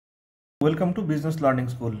Welcome to Business Learning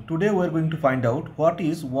School. Today we are going to find out what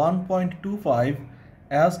is 1.25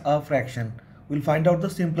 as a fraction. We'll find out the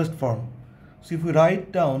simplest form. So if we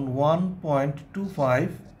write down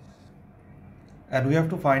 1.25 and we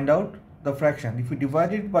have to find out the fraction. If we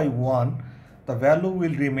divide it by 1, the value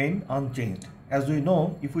will remain unchanged. As we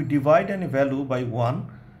know, if we divide any value by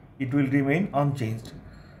 1, it will remain unchanged.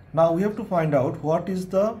 Now we have to find out what is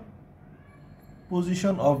the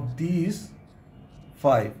position of these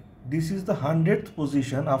 5. This is the 100th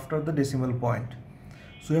position after the decimal point.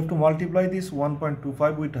 So you have to multiply this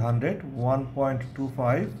 1.25 with 100,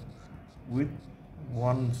 1.25 with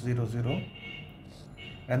 100,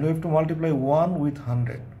 and we have to multiply 1 with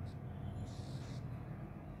 100.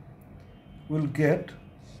 We'll get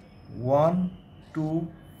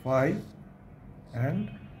 125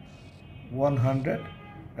 and 100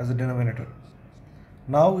 as a denominator.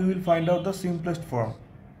 Now we will find out the simplest form.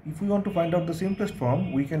 If we want to find out the simplest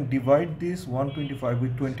form, we can divide this 125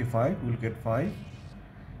 with 25, we'll get 5,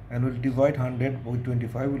 and we'll divide 100 with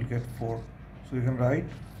 25, we'll get 4. So we can write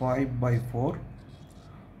 5 by 4,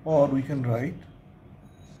 or we can write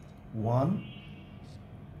 1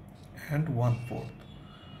 and 1/4.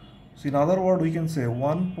 So in other words, we can say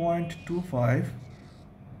 1.25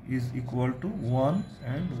 is equal to 1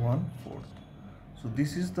 and 1/4. So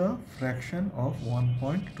this is the fraction of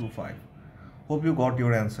 1.25. Hope you got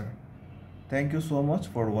your answer. Thank you so much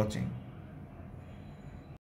for watching.